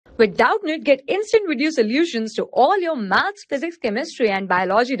With Doubtnut, get instant video solutions to all your maths, physics, chemistry, and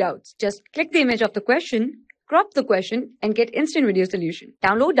biology doubts. Just click the image of the question, crop the question, and get instant video solution.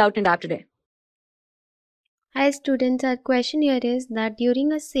 Download Doubtnut app today. Hi students, our question here is that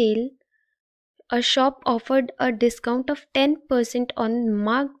during a sale, a shop offered a discount of 10% on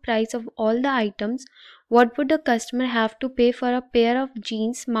marked price of all the items. What would the customer have to pay for a pair of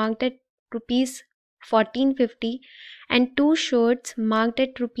jeans marked at rupees 1450 and two shirts marked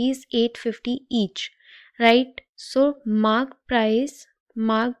at rupees 850 each? Right? So marked price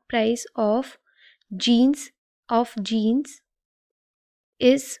of jeans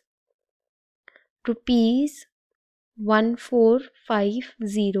is rupees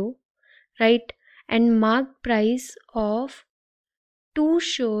 1450, right? And marked price of two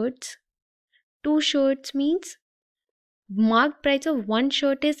shirts means marked price of one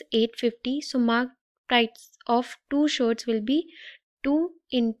shirt is 850, so marked price of two shirts will be 2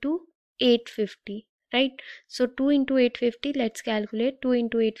 into 850, right? So 2 into 850, let's calculate. 2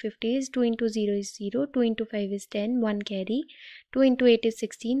 into 850 is 2 into 0 is 0, 2 into 5 is 10, 1 carry, 2 into 8 is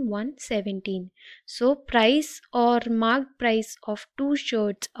 16, 1 17. So price or marked price of two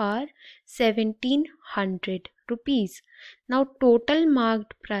shirts are 1700 rupees. Now total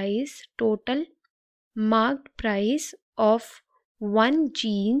marked price of one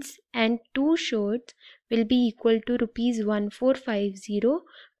jeans and two shirts will be equal to rupees 1450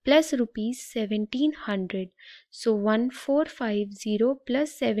 plus rupees 1700. So 1450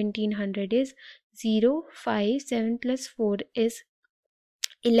 plus 1700 is 0, 5, 7 plus 4 is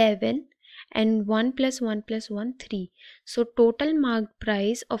 11 and 1 plus 1 plus 1 3. So total marked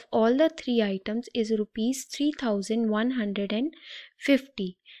price of all the three items is rupees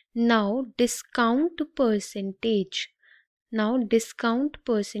 3150. Now discount percentage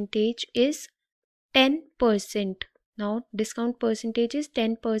is 10%. Now discount percentage is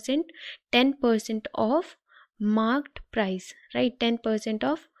 10%. 10% of marked price, right? 10%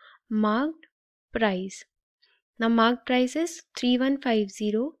 of marked price. Now marked price is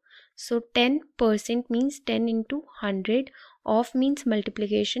 3150. So 10% means 10 into 100. Off means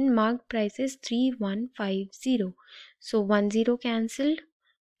multiplication. Marked price is 3150. So 1 0 cancelled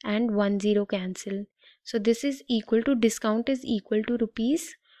and 1 0 cancelled. So this is equal to, discount is equal to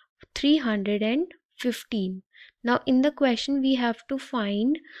rupees 315. Now in the question we have to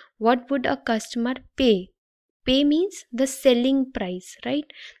find what would a customer pay. Pay means the selling price,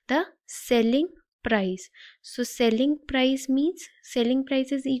 right? The selling price. So selling price means selling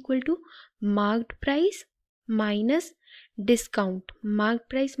price is equal to marked price minus discount. Marked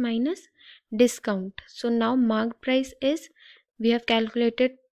price minus discount. So now marked price is, we have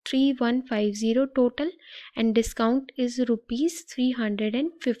calculated 3150 total and discount is rupees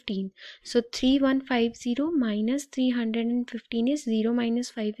 315. So 3150 minus 315 is 0 minus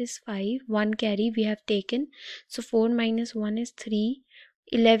 5 is 5, 1 carry we have taken, so 4 minus 1 is 3,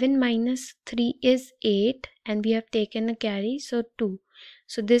 11 minus 3 is 8 and we have taken a carry, so 2.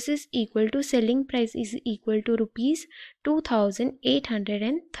 So this is equal to, selling price is equal to rupees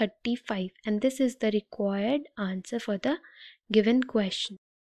 2835, and this is the required answer for the given question.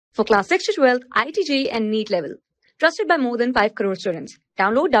 For class 6 to 12, IIT JEE and NEET level. Trusted by more than 5 crore students.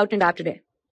 Download Doubtnut app today.